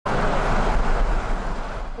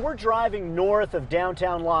We're driving north of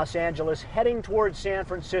downtown Los Angeles, heading towards San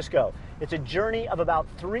Francisco. It's a journey of about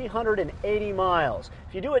 380 miles.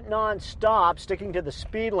 If you do it non-stop, sticking to the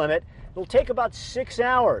speed limit, it'll take about 6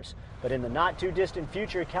 hours. But in the not-too-distant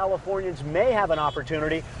future, Californians may have an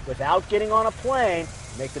opportunity, without getting on a plane,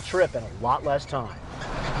 to make the trip in a lot less time.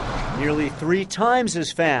 Nearly 3 times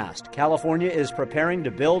as fast. California is preparing to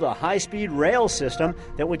build a high-speed rail system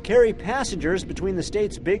that would carry passengers between the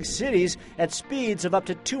state's big cities at speeds of up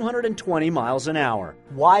to 220 miles an hour.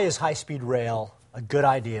 Why is high-speed rail a good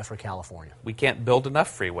idea for California? We can't build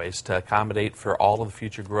enough freeways to accommodate for all of the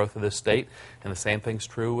future growth of this state, and the same thing's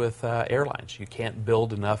true with airlines. You can't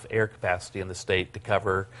build enough air capacity in the state to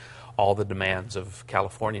cover all the demands of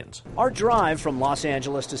Californians. Our drive from Los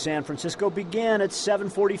Angeles to San Francisco began at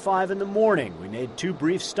 7:45 in the morning. We made 2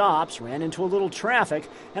 brief stops, ran into a little traffic,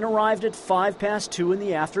 and arrived at 5 past 2 in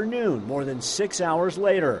the afternoon, more than 6 hours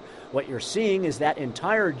later. What you're seeing is that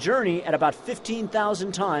entire journey at about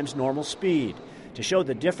 15,000 times normal speed. To show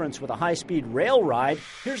the difference with a high-speed rail ride,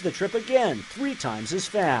 here's the trip again, 3 times as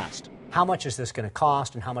fast. How much is this going to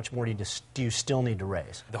cost, and how much more do you still need to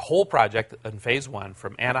raise? The whole project in Phase 1,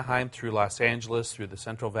 from Anaheim through Los Angeles, through the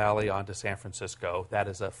Central Valley, onto San Francisco, that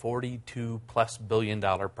is a $42+ billion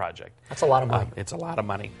project. That's a lot of money. It's a lot of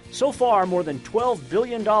money. So far, more than $12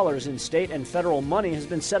 billion in state and federal money has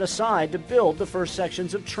been set aside to build the first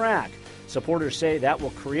sections of track. Supporters say that will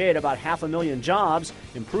create about 500,000 jobs,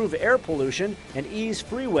 improve air pollution, and ease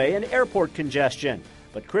freeway and airport congestion.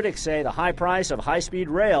 But critics say the high price of high-speed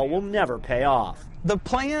rail will never pay off. The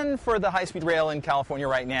plan for the high-speed rail in California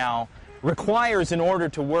right now requires, in order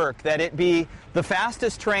to work, that it be the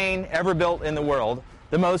fastest train ever built in the world,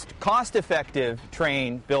 the most cost-effective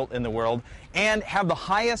train built in the world, and have the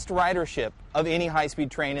highest ridership of any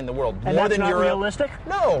high-speed train in the world. And more that's than not Europe. Realistic?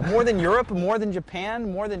 No, more than Europe, more than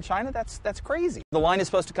Japan, more than China. That's crazy. The line is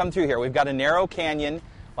supposed to come through here. We've got a narrow canyon.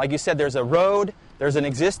 Like you said, there's a road, there's an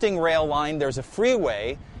existing rail line, there's a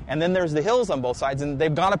freeway, and then there's the hills on both sides, and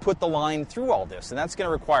they've got to put the line through all this. And that's going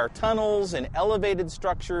to require tunnels and elevated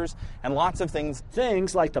structures and lots of things.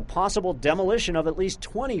 Things like the possible demolition of at least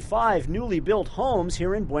 25 newly built homes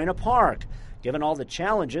here in Buena Park. Given all the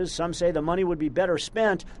challenges, some say the money would be better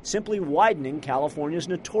spent simply widening California's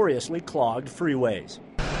notoriously clogged freeways.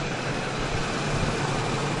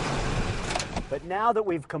 But now that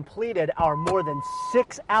we've completed our more than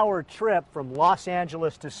 6-hour trip from Los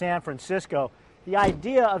Angeles to San Francisco, the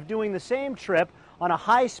idea of doing the same trip on a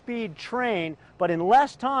high-speed train, but in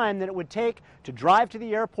less time than it would take to drive to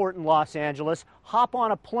the airport in Los Angeles, hop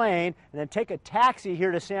on a plane, and then take a taxi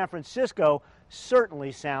here to San Francisco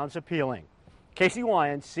certainly sounds appealing. Casey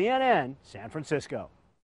Wian, CNN, San Francisco.